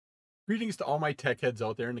Greetings to all my tech heads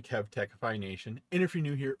out there in the KevTechify nation, and if you're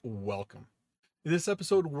new here, welcome. In this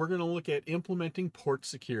episode, we're going to look at implementing port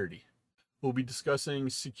security. We'll be discussing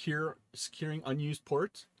securing unused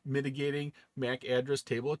ports, mitigating MAC address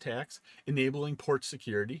table attacks, enabling port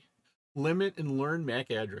security, limit and learn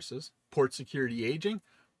MAC addresses, port security aging,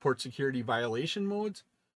 port security violation modes,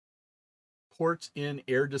 ports in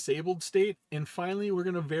air disabled state, and finally, we're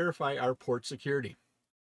going to verify our port security.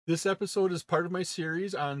 This episode is part of my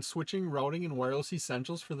series on switching, routing, and wireless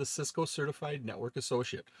essentials for the Cisco Certified Network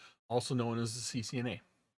Associate, also known as the CCNA.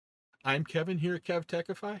 I'm Kevin here at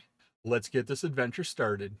KevTechify. Let's get this adventure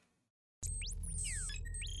started.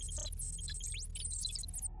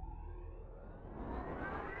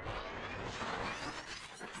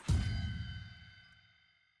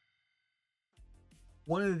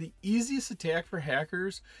 One of the easiest attacks for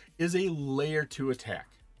hackers is a layer 2 attack.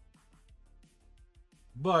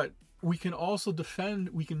 But we can also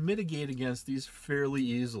we can mitigate against these fairly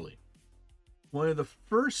easily. One of the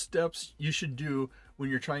first steps you should do when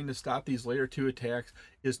you're trying to stop these layer 2 attacks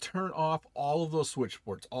is turn off all of those switch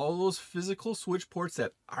ports. All of those physical switch ports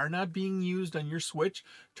that are not being used on your switch,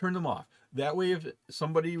 turn them off. That way, if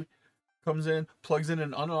somebody comes in, plugs in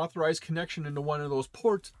an unauthorized connection into one of those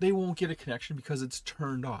ports, they won't get a connection because it's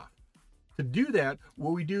turned off. To do that,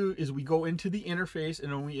 what we do is we go into the interface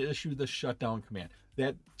and then we issue the shutdown command.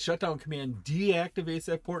 That shutdown command deactivates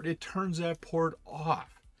that port. It turns that port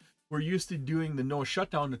off. We're used to doing the no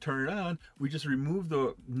shutdown to turn it on. We just remove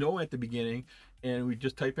the no at the beginning and we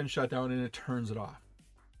just type in shutdown and it turns it off.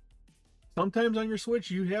 Sometimes on your switch,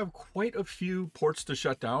 you have quite a few ports to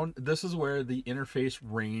shut down. This is where the interface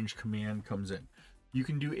range command comes in. You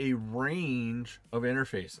can do a range of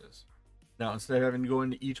interfaces. Now, instead of having to go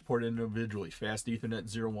into each port individually, Fast Ethernet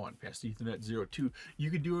 01, Fast Ethernet 02, you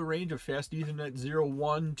could do a range of Fast Ethernet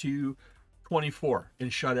 01 to 24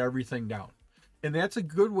 and shut everything down. And that's a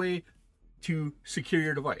good way to secure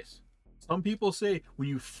your device. Some people say when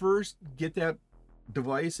you first get that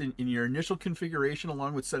device in your initial configuration,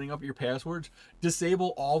 along with setting up your passwords,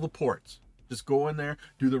 disable all the ports. Just go in there,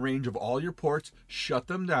 do the range of all your ports, shut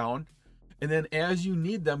them down, and then as you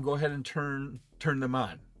need them, go ahead and turn them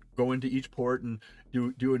on. Go into each port and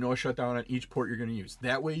do a no shutdown on each port you're going to use.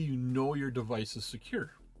 That way you know your device is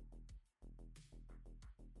secure.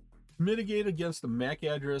 To mitigate against the MAC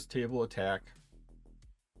address table attack,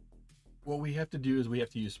 what we have to do is we have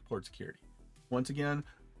to use port security. Once again,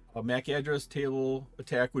 a MAC address table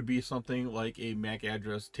attack would be something like a MAC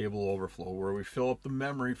address table overflow, where we fill up the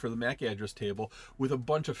memory for the MAC address table with a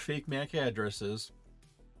bunch of fake MAC addresses.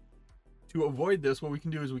 To avoid this, what we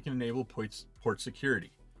can do is we can enable port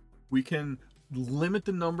security. We can limit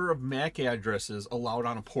the number of MAC addresses allowed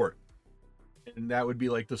on a port. And that would be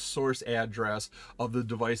like the source address of the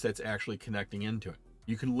device that's actually connecting into it.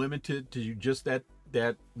 You can limit it to just that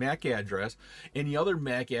MAC address. Any other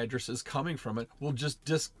MAC addresses coming from it will just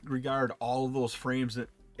disregard all of those frames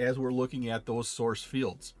as we're looking at those source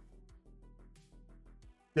fields.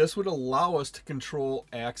 This would allow us to control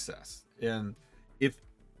access. And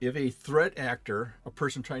if a threat actor, a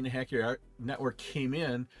person trying to hack your network, came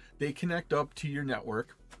in, they connect up to your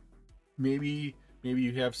network. Maybe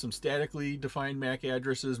you have some statically defined MAC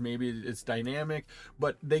addresses, maybe it's dynamic,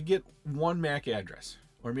 but they get one MAC address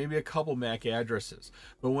or maybe a couple MAC addresses.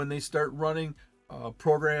 But when they start running a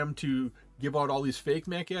program to give out all these fake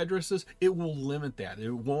MAC addresses, it will limit that. It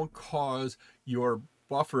won't cause your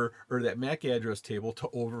buffer or that MAC address table to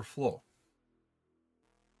overflow.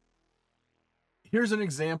 Here's an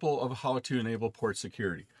example of how to enable port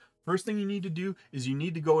security. First thing you need to do is you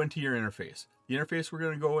need to go into your interface. The interface we're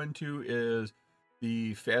going to go into is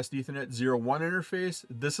the Fast Ethernet 01 interface.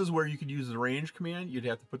 This is where you could use the range command. You'd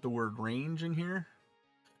have to put the word range in here.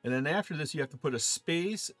 And then after this, you have to put a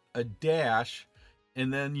space, a dash,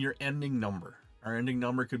 and then your ending number. Our ending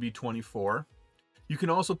number could be 24. You can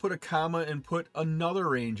also put a comma and put another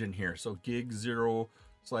range in here. So gig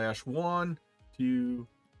 0/1 to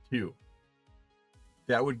 2.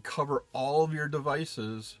 That would cover all of your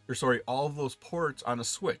devices, all of those ports on a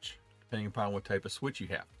switch, depending upon what type of switch you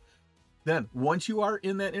have. Then, once you are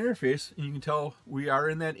in that interface, and you can tell we are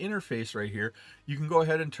in that interface right here, you can go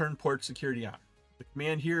ahead and turn port security on. The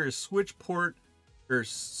command here is switchport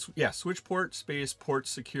space port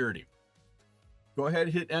security. Go ahead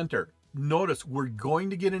and hit enter. Notice we're going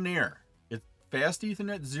to get an error. Fast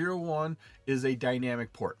Ethernet 01 is a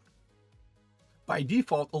dynamic port. By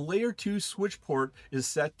default, a layer 2 switch port is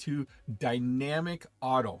set to dynamic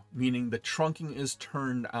auto, meaning the trunking is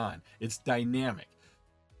turned on. It's dynamic.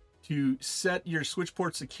 To set your switch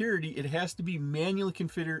port security, it has to be manually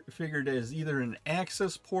configured as either an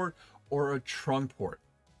access port or a trunk port.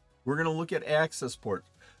 We're going to look at access ports.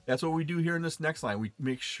 That's what we do here in this next line. We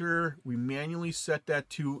make sure we manually set that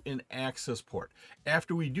to an access port.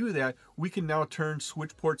 After we do that, we can now turn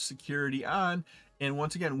switch port security on. And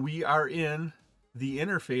once again, we are in the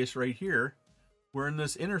interface right here. We're in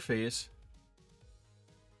this interface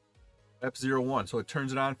F01. So it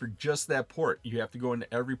turns it on for just that port. You have to go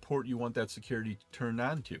into every port you want that security turned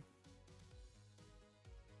on to.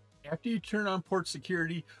 After you turn on port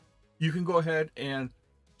security, you can go ahead and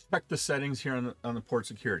check the settings here on the port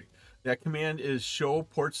security. That command is show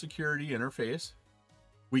port security interface.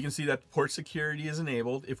 We can see that port security is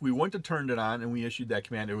enabled. If we went to turn it on and we issued that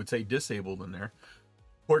command, it would say disabled in there.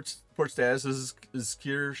 Port status is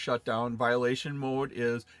secure shutdown. Violation mode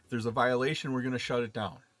is if there's a violation, we're going to shut it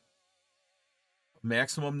down.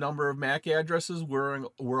 Maximum number of MAC addresses we're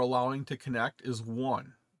allowing to connect is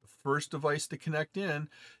 1. The first device to connect in,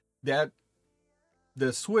 that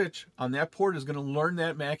the switch on that port is going to learn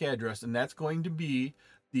that MAC address, and that's going to be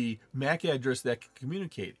the MAC address that can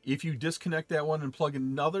communicate. If you disconnect that one and plug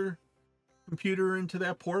another computer into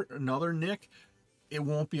that port, another NIC, it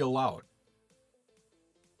won't be allowed.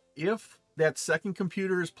 If that second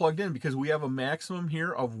computer is plugged in, because we have a maximum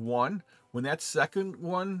here of 1, when that second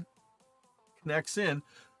one connects in,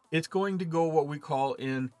 it's going to go what we call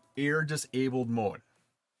in error disabled mode.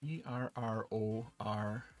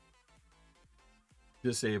 ERROR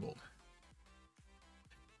disabled.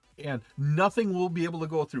 And nothing will be able to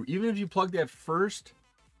go through. Even if you plug that first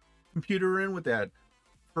computer in with that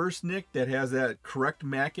first NIC that has that correct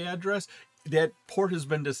MAC address, that port has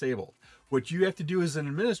been disabled. What you have to do as an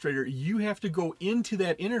administrator, you have to go into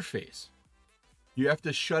that interface. You have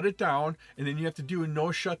to shut it down, and then you have to do a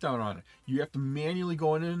no shutdown on it. You have to manually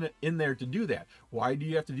go in there to do that. Why do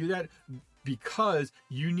you have to do that? Because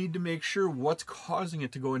you need to make sure what's causing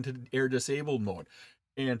it to go into air disabled mode.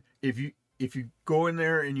 And if you go in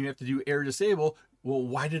there and you have to do air disable, well,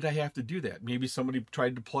 why did I have to do that? Maybe somebody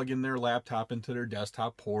tried to plug in their laptop into their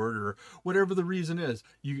desktop port, or whatever the reason is.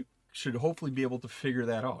 You should hopefully be able to figure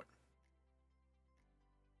that out.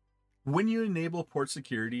 When you enable port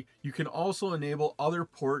security, you can also enable other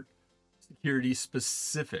port security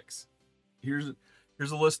specifics. Here's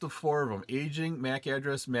a list of 4 of them: aging, MAC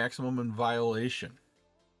address, maximum, and violation.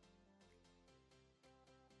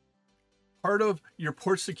 Part of your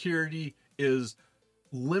port security is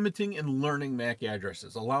limiting and learning MAC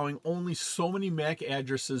addresses, allowing only so many MAC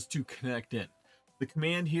addresses to connect in. The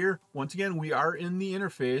command here, once again, we are in the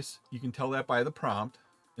interface. You can tell that by the prompt.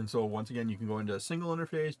 And so once again, you can go into a single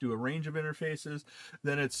interface, do a range of interfaces.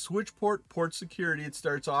 Then it's switch port, port security it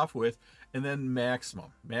starts off with, and then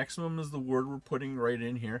maximum. Maximum is the word we're putting right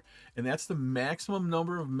in here. And that's the maximum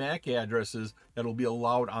number of MAC addresses that will be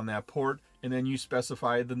allowed on that port. And then you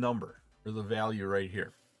specify the number or the value right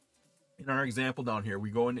here. In our example down here, we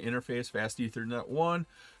go into interface fast Ethernet 1.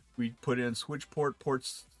 We put in switch port, port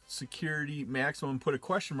security, maximum, put a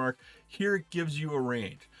question mark. Here it gives you a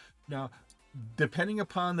range. Now, depending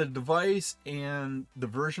upon the device and the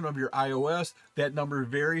version of your iOS, that number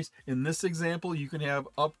varies. In this example, you can have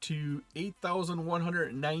up to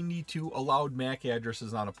 8,192 allowed MAC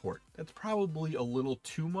addresses on a port. That's probably a little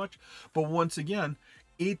too much, but once again,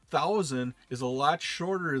 8,000 is a lot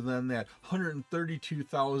shorter than that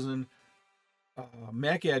 132,000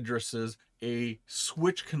 MAC addresses a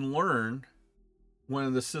switch can learn, one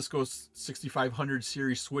of the Cisco 6500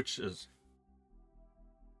 series switches.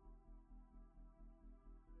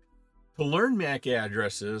 To learn MAC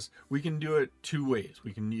addresses, we can do it 2 ways.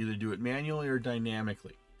 We can either do it manually or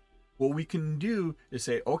dynamically. What we can do is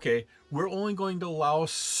say, okay, we're only going to allow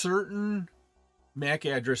certain MAC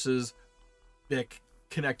addresses that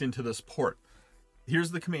connect into this port.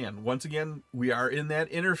 Here's the command. Once again, we are in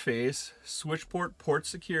that interface, switch port, port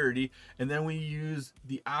security, and then we use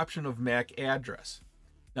the option of MAC address.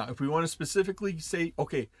 Now, if we want to specifically say,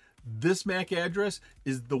 okay, this MAC address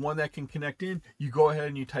is the one that can connect in, you go ahead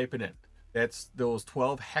and you type it in. That's those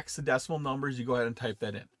 12 hexadecimal numbers. You go ahead and type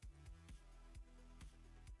that in.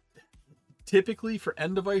 Typically for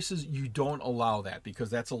end devices, you don't allow that because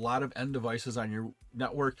that's a lot of end devices on your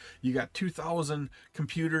network. You got 2,000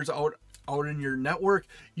 computers out in your network.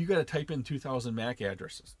 You got to type in 2,000 MAC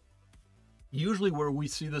addresses. Usually where we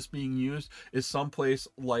see this being used is someplace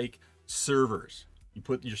like servers. You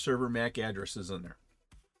put your server MAC addresses in there.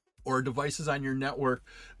 Or devices on your network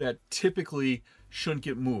that typically shouldn't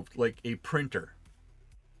get moved, like a printer.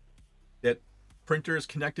 That printer is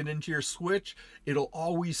connected into your switch, it'll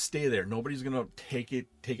always stay there. Nobody's gonna take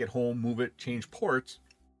it home, move it, change ports.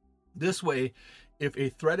 This way, if a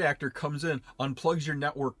threat actor comes in, unplugs your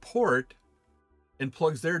network port, and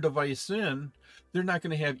plugs their device in, they're not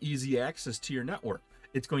gonna have easy access to your network.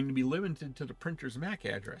 it's going to be limited to the printer's MAC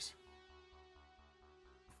address.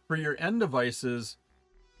 For your end devices,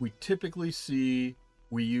 we typically see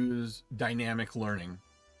we use dynamic learning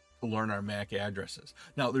to learn our MAC addresses.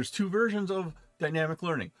 Now, there's two versions of dynamic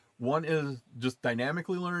learning. One is just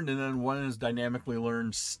dynamically learned, and then one is dynamically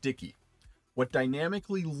learned sticky. What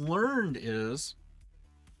dynamically learned is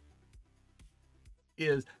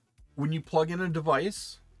when you plug in a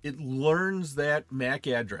device, it learns that MAC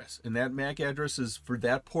address, and that MAC address is for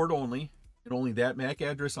that port only, and only that MAC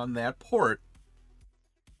address on that port.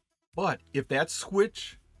 But if that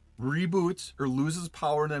switch reboots or loses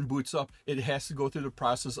power and then boots up, it has to go through the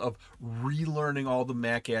process of relearning all the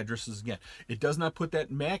MAC addresses again. It does not put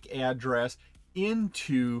that MAC address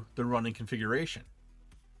into the running configuration.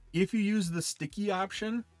 If you use the sticky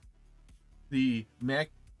option, the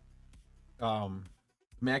MAC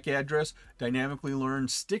address dynamically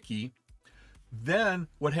learns sticky, then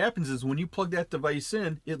what happens is when you plug that device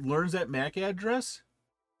in, it learns that MAC address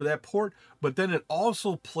for that port, but then it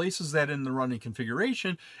also places that in the running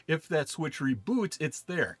configuration. If that switch reboots, it's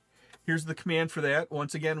there. Here's the command for that.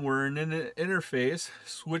 Once again, we're in an interface,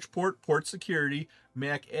 switch port, port security,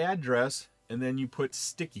 MAC address, and then you put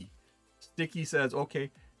sticky. Sticky says, okay,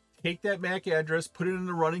 take that MAC address, put it in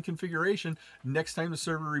the running configuration. Next time the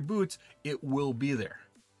server reboots, it will be there.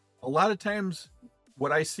 A lot of times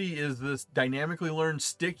what I see is this dynamically learned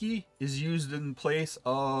sticky is used in place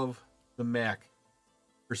of the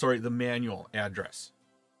the manual address.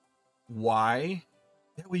 Why?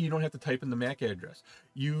 That way you don't have to type in the MAC address.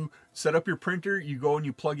 You set up your printer, you go and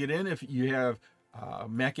you plug it in. If you have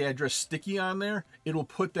MAC address sticky on there, it'll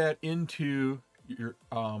put that into your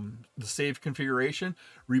the saved configuration.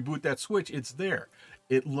 Reboot that switch, it's there.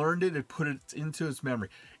 It learned it, it put it into its memory.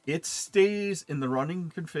 It stays in the running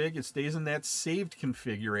config, it stays in that saved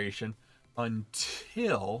configuration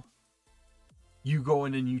until you go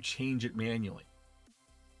in and you change it manually.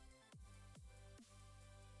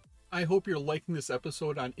 I hope you're liking this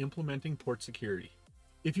episode on implementing port security.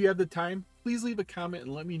 If you have the time, please leave a comment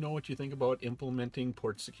and let me know what you think about implementing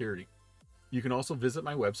port security. You can also visit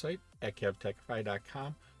my website at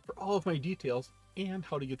KevTechify.com for all of my details and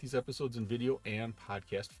how to get these episodes in video and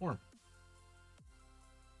podcast form.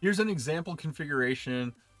 Here's an example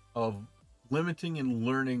configuration of limiting and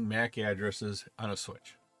learning MAC addresses on a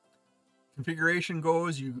switch. Configuration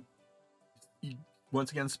goes, you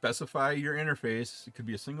once again specify your interface. It could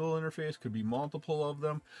be a single interface, could be multiple of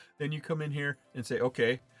them. Then you come in here and say,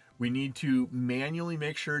 okay, we need to manually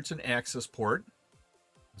make sure it's an access port.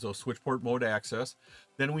 So switch port mode access.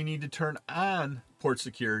 Then we need to turn on port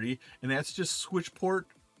security, and that's just switch port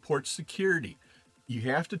security. You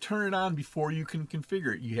have to turn it on before you can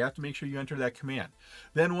configure it. You have to make sure you enter that command.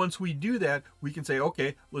 Then once we do that, we can say,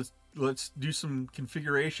 okay, let's do some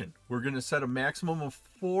configuration. We're going to set a maximum of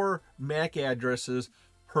 4 MAC addresses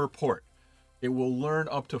per port. It will learn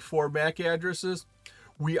up to 4 MAC addresses.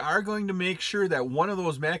 We are going to make sure that one of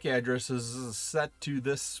those MAC addresses is set to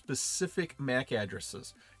this specific MAC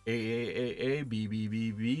addresses,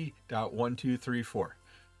 AAAA.BBBB.1234.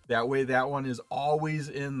 That way that one is always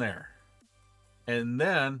in there. And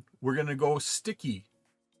then we're going to go sticky.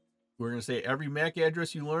 We're going to say every MAC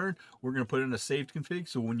address you learn, we're going to put in a saved config,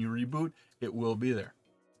 so when you reboot, it will be there.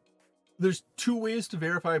 There's 2 ways to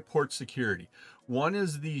verify port security. One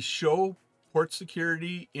is the show port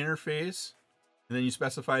security interface, and then you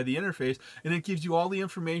specify the interface, and it gives you all the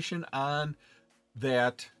information on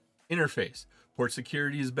that interface. Port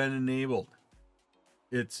security has been enabled.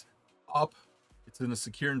 It's up. It's in a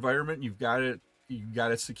secure environment. You've got it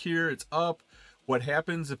secure. It's up. What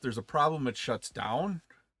happens if there's a problem? It shuts down.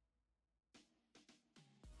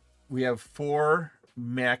 We have 4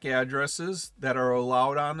 MAC addresses that are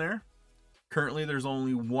allowed on there. Currently, there's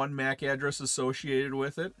only 1 MAC address associated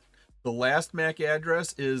with it. The last MAC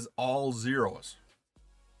address is all zeros.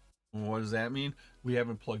 What does that mean? We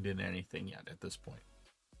haven't plugged in anything yet at this point.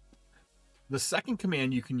 The second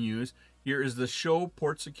command you can use here is the show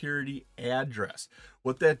port security address.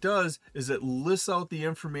 What that does is it lists out the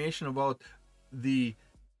information about the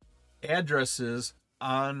addresses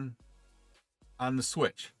on the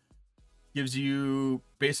switch. Gives you,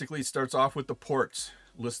 basically starts off with the ports,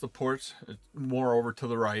 lists the ports more over to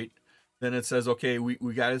the right. Then it says, okay, we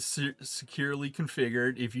got it securely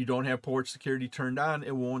configured. If you don't have port security turned on,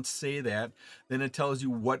 it won't say that. Then it tells you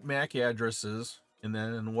what MAC addresses and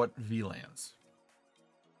then what VLANs.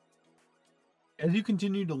 As you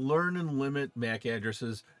continue to learn and limit MAC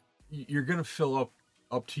addresses, you're going to fill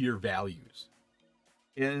up to your values.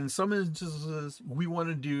 And in some instances, we want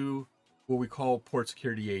to do what we call port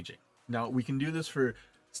security aging. Now, we can do this for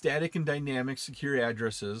static and dynamic secure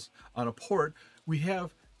addresses on a port. we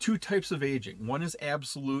have two types of aging. One is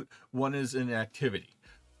absolute, one is inactivity.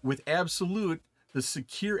 With absolute, the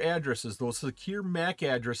secure addresses, those secure MAC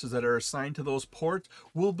addresses that are assigned to those ports,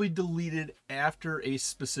 will be deleted after a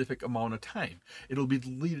specific amount of time. It'll be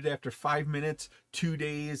deleted after 5 minutes, 2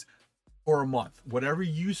 days, or a month. Whatever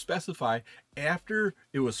you specify, after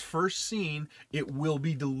it was first seen, it will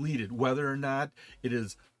be deleted, whether or not it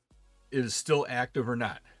is still active or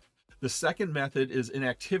not. The second method is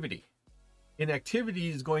inactivity. Inactivity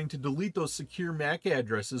is going to delete those secure MAC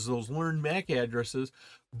addresses, those learned MAC addresses,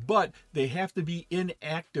 but they have to be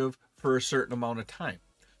inactive for a certain amount of time.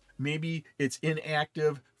 Maybe it's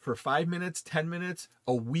inactive for 5 minutes, 10 minutes,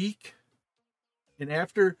 a week. And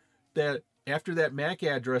after that MAC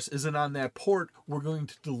address isn't on that port, we're going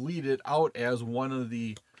to delete it out as one of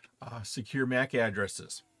the secure MAC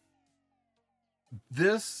addresses.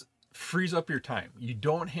 This frees up your time. You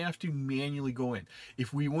don't have to manually go in.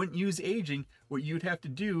 If we wouldn't use aging, what you'd have to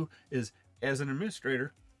do is, as an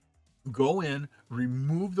administrator, go in,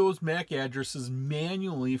 remove those MAC addresses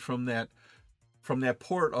manually from that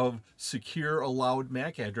port of secure allowed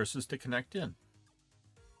MAC addresses to connect in.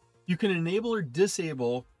 You can enable or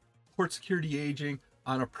disable port security aging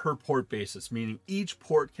on a per port basis, meaning each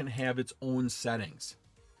port can have its own settings.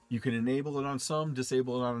 You can enable it on some,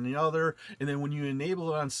 disable it on the other, and then when you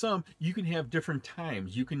enable it on some, you can have different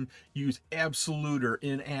times. You can use absolute or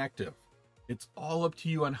inactive. It's all up to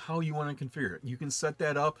you on how you want to configure it. You can set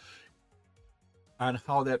that up on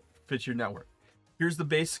how that fits your network. Here's the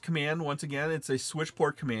base command. Once again, it's a switch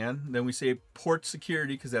port command. Then we say port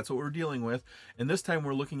security because that's what we're dealing with. And this time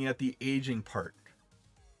we're looking at the aging part.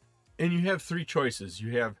 And you have three choices.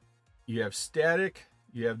 You have static,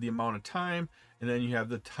 you have the amount of time, and then you have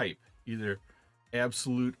the type, either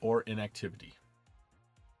absolute or inactivity.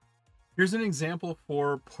 Here's an example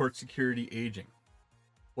for port security aging.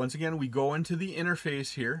 Once again, we go into the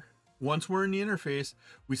interface here. Once we're in the interface,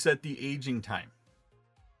 we set the aging time.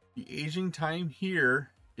 The aging time here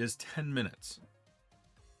is 10 minutes.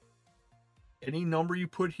 Any number you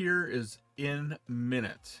put here is in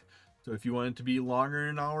minutes. So if you want it to be longer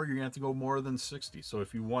than an hour, you're gonna have to go more than 60. So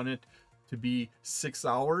if you want it to be 6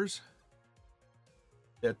 hours,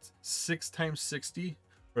 that's 6 times 60,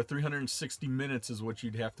 or 360 minutes is what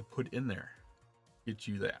you'd have to put in there. Get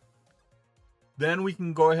you that. Then we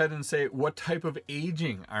can go ahead and say, what type of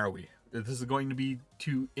aging are we? This is going to be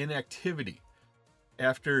to inactivity.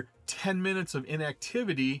 After 10 minutes of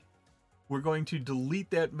inactivity, we're going to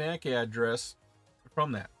delete that MAC address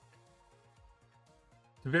from that.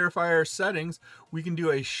 To verify our settings, we can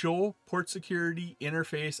do a show port security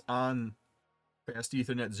interface on Fast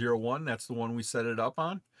Ethernet 01. That's the one we set it up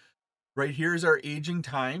on. Right here is our aging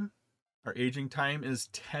time. Our aging time is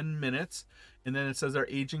 10 minutes. And then it says our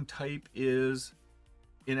aging type is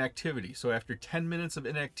inactivity. So after 10 minutes of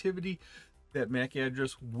inactivity, that MAC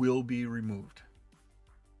address will be removed.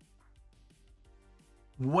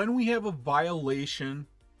 When we have a violation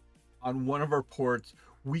on one of our ports,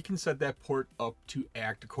 we can set that port up to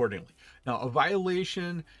act accordingly. Now, a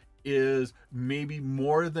violation is maybe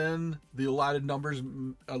more than the allotted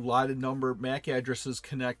number MAC addresses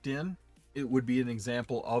connect in. It would be an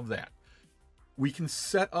example of that. We can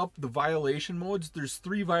set up the violation modes. There's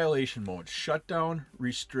 3 violation modes: shutdown,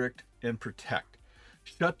 restrict, and protect.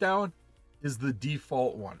 Shutdown is the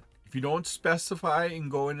default one. If you don't specify and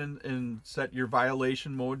go in and set your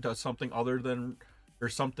violation mode to something other than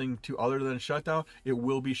shutdown, it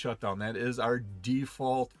will be shut down. That is our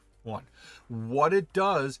default one. What it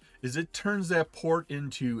does is it turns that port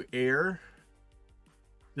into air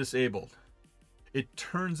disabled. It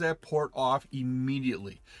turns that port off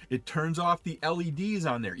immediately. It turns off the LEDs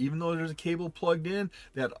on there. Even though there's a cable plugged in,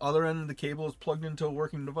 that other end of the cable is plugged into a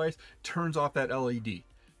working device, turns off that LED.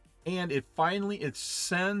 And it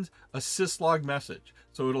sends a syslog message.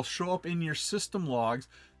 So it'll show up in your system logs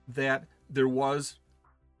that there was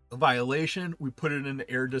a violation. We put it in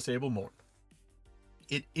the air disable mode.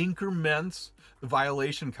 It increments the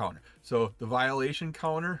violation counter. So the violation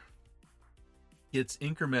counter gets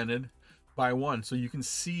incremented by 1. So you can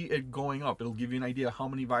see it going up. It'll give you an idea how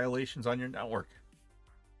many violations on your network.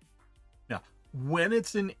 Now, when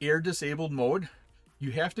it's in air disabled mode,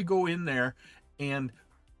 you have to go in there and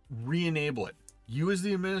re-enable it. You as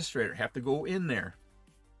the administrator have to go in there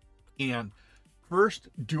and first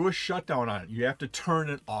do a shutdown on it. You have to turn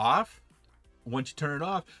it off. Once you turn it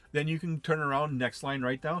off, then you can turn around, next line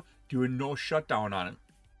right down, do a no shutdown on it.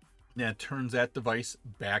 And that turns that device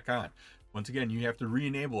back on. Once again, you have to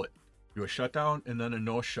re-enable it. Do a shutdown and then a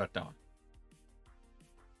no shutdown.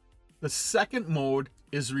 The second mode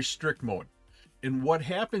is restrict mode. And what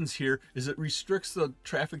happens here is it restricts the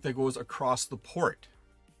traffic that goes across the port.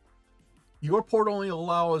 Your port only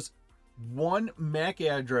allows one MAC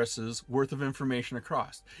address's worth of information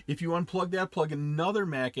across. If you unplug that, plug another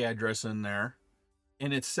MAC address in there,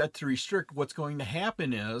 and it's set to restrict, what's going to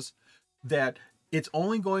happen is that it's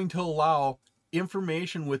only going to allow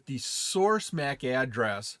information with the source MAC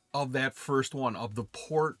address of that first one, of the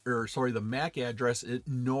port, or sorry, the MAC address it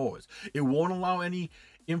knows. It won't allow any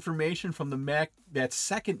information from the MAC, that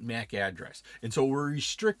second MAC address. And so we're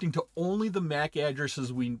restricting to only the MAC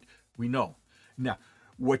addresses we know. Now,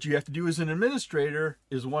 what you have to do as an administrator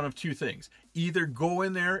is one of two things. Either go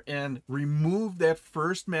in there and remove that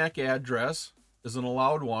first MAC address as an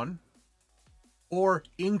allowed one, or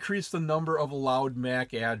increase the number of allowed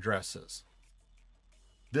MAC addresses.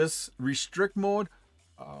 This restrict mode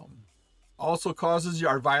also causes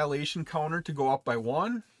our violation counter to go up by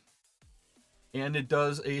 1, and it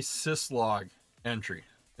does a syslog entry.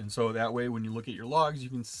 And so that way, when you look at your logs, you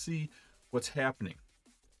can see what's happening.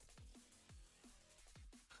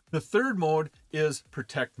 The third mode is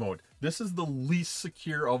protect mode. This is the least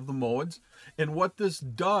secure of the modes. And what this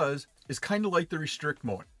does is kind of like the restrict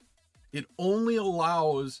mode. It only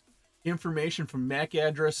allows information from MAC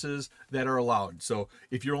addresses that are allowed. So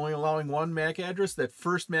if you're only allowing one MAC address, that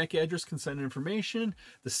first MAC address can send information.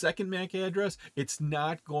 The second MAC address, it's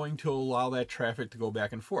not going to allow that traffic to go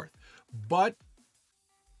back and forth.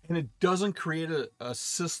 And it doesn't create a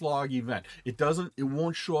syslog event. It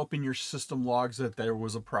won't show up in your system logs that there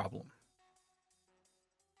was a problem.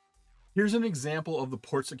 Here's an example of the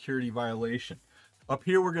port security violation. Up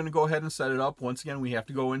here, we're going to go ahead and set it up. Once again, we have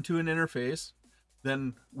to go into an interface.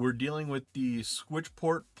 Then we're dealing with the switch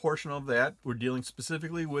port portion of that. We're dealing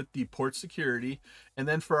specifically with the port security. And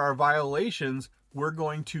then for our violations, we're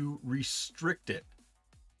going to restrict it.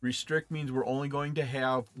 Restrict means we're only going to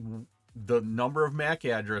have the number of MAC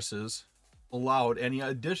addresses allowed. Any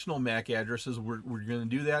additional MAC addresses, we're going to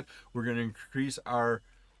do that. We're going to increase our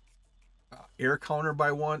error counter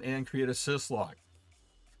by 1 and create a syslog.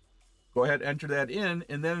 Go ahead, enter that in,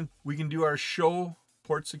 and then we can do our show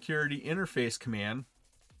port security interface command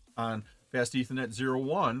on Fast Ethernet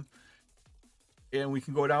 01. And we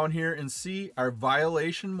can go down here and see our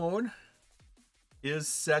violation mode is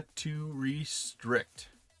set to restrict.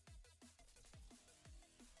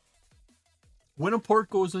 When a port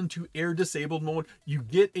goes into air disabled mode, you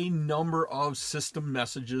get a number of system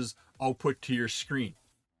messages output to your screen.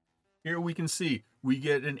 Here we can see we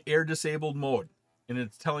get an air disabled mode, and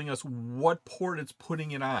it's telling us what port it's putting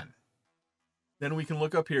it on. Then we can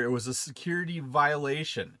look up here. It was a security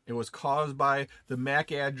violation. It was caused by the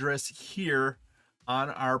MAC address here on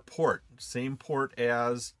our port, same port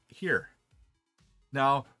as here.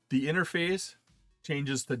 Now the interface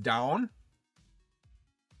changes to down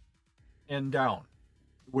and down.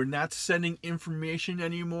 We're not sending information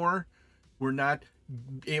anymore. We're not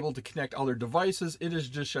able to connect other devices. It is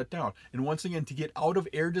just shut down. And once again, to get out of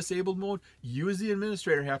air disabled mode, you as the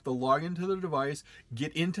administrator have to log into the device,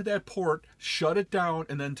 get into that port, shut it down,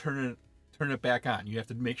 and then turn it back on. You have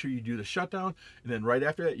to make sure you do the shutdown, and then right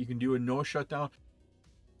after that, you can do a no shutdown.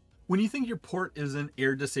 When you think your port is in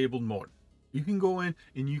air disabled mode, you can go in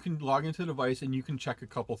and you can log into the device and you can check a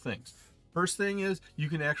couple things. First thing is you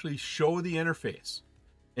can actually show the interface.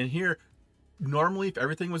 And here, normally if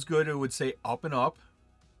everything was good, it would say up and up.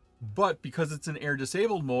 But because it's in air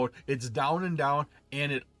disabled mode, it's down and down.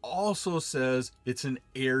 And it also says it's in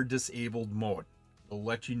air disabled mode. It'll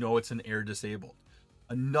let you know it's in air disabled.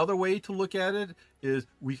 Another way to look at it is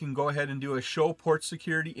we can go ahead and do a show port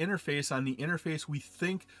security interface on the interface we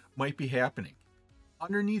think might be happening.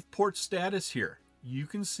 Underneath port status here, you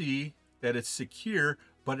can see that it's secure,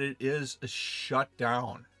 but it is shut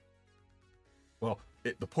down. Well,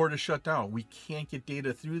 the port is shut down. We can't get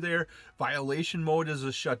data through there. Violation mode is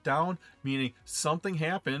a shutdown, meaning something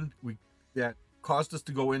happened that caused us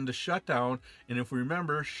to go into shutdown. And if we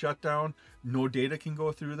remember, shutdown, no data can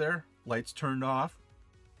go through there. Lights turned off.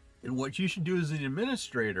 And what you should do as an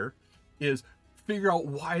administrator is figure out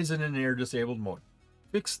why is it in air disabled mode.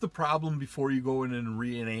 Fix the problem before you go in and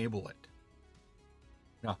re-enable it.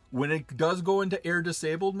 Now, when it does go into air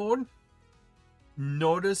disabled mode,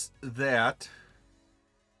 notice that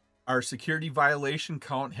our security violation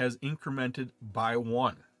count has incremented by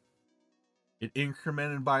 1. It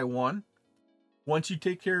incremented by 1. Once you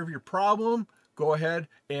take care of your problem, go ahead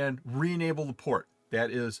and re-enable the port.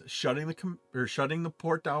 That is shutting the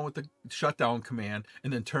port down with the shutdown command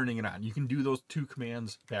and then turning it on. You can do those two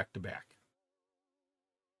commands back to back.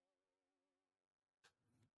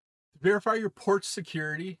 To verify your port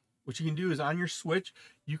security, what you can do is on your switch,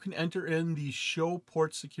 you can enter in the show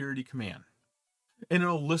port security command. And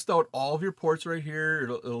it'll list out all of your ports right here.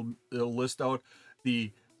 It'll list out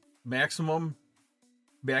the maximum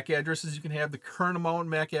MAC addresses you can have, the current amount of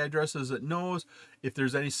MAC addresses it knows, if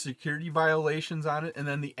there's any security violations on it, and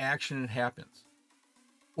then the action it happens.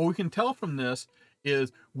 What we can tell from this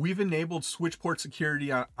is we've enabled switch port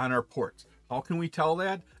security on our ports. How can we tell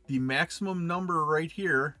that? The maximum number right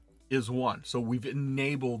here is 1. So we've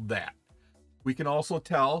enabled that. We can also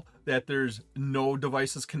tell that there's no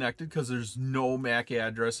devices connected because there's no MAC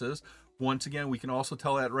addresses. Once again, we can also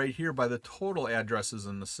tell that right here by the total addresses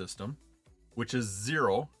in the system, which is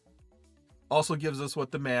 0. Also gives us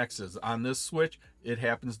what the max is. On this switch, it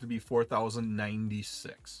happens to be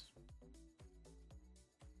 4096.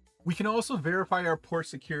 We can also verify our port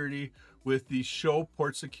security with the show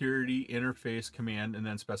port security interface command and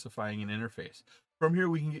then specifying an interface. From here,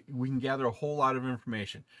 we can gather a whole lot of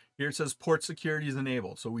information. Here it says port security is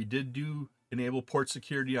enabled. So we did enable port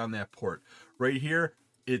security on that port. Right here,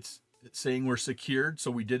 it's saying we're secured.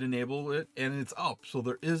 So we did enable it and it's up. So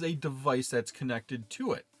there is a device that's connected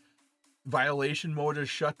to it. Violation mode is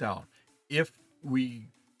shut down. If we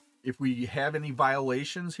have any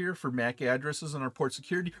violations here for MAC addresses in our port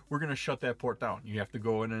security, we're going to shut that port down. You have to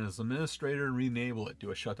go in as administrator and re-enable it.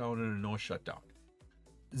 Do a shutdown and a no shutdown.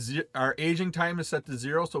 Our aging time is set to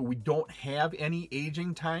 0, so we don't have any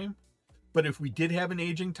aging time. But if we did have an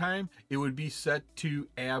aging time, it would be set to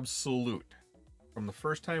absolute. From the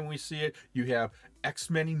first time we see it, you have X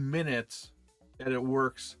many minutes that it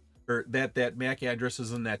works, or that MAC address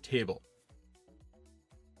is in that table.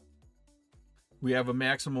 We have a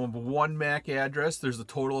maximum of 1 MAC address. There's a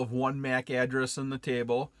total of 1 MAC address in the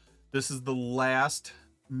table. This is the last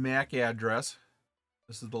MAC address.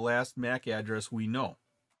 This is the last MAC address we know.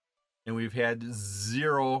 And we've had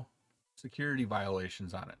 0 security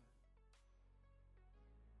violations on it.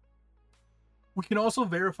 We can also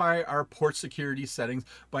verify our port security settings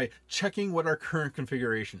by checking what our current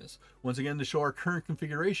configuration is. Once again, to show our current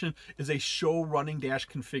configuration is a show running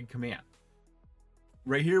 -config command.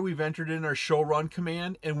 Right here, we've entered in our show run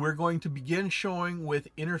command, and we're going to begin showing with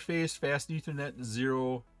interface fast Ethernet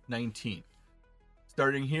 019.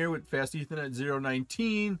 Starting here with fast Ethernet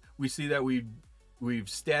 019, we see that we've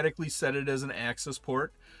statically set it as an access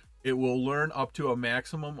port. It will learn up to a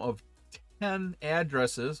maximum of 10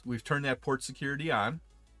 addresses. We've turned that port security on.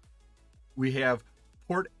 We have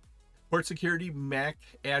port security MAC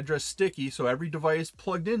address sticky, so every device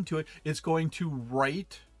plugged into it is going to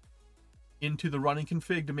write into the running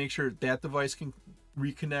config to make sure that device can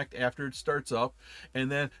reconnect after it starts up.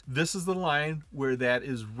 And then this is the line where that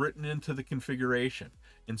is written into the configuration.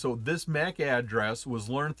 And so this MAC address was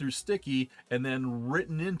learned through sticky and then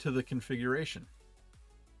written into the configuration.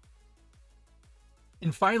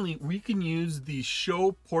 And finally, we can use the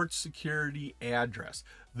show port security address.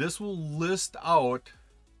 This will list out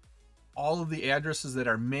all of the addresses that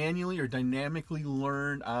are manually or dynamically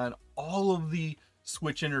learned on all of the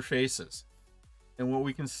switch interfaces. And what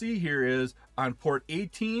we can see here is on port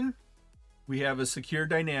 18, we have a secure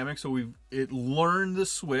dynamic. So it learned the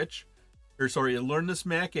switch, it learned this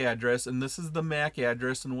MAC address, and this is the MAC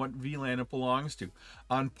address and what VLAN it belongs to.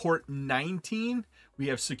 On port 19, we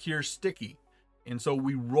have secure sticky. And so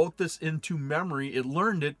we wrote this into memory. It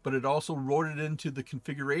learned it, but it also wrote it into the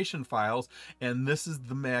configuration files, and this is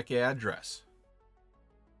the MAC address.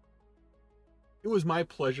 It was my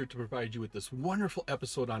pleasure to provide you with this wonderful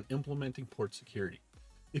episode on implementing port security.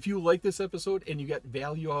 If you like this episode and you got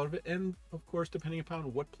value out of it, and of course, depending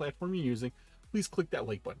upon what platform you're using, please click that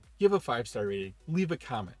like button, give a 5-star rating, leave a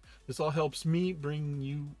comment. This all helps me bring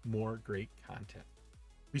you more great content.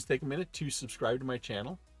 Please take a minute to subscribe to my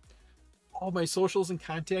channel. All my socials and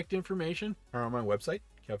contact information are on my website,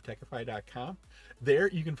 KevTechify.com. There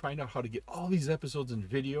you can find out how to get all these episodes in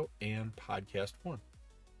video and podcast form.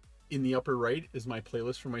 In the upper right is my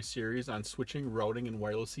playlist for my series on switching, routing, and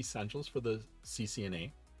wireless essentials for the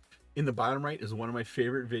CCNA. In the bottom right is one of my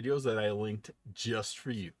favorite videos that I linked just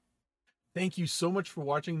for you. Thank you so much for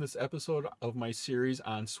watching this episode of my series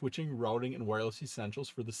on switching, routing, and wireless essentials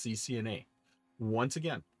for the CCNA. Once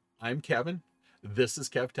again, I'm Kevin. This is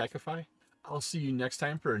KevTechify. I'll see you next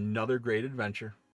time for another great adventure.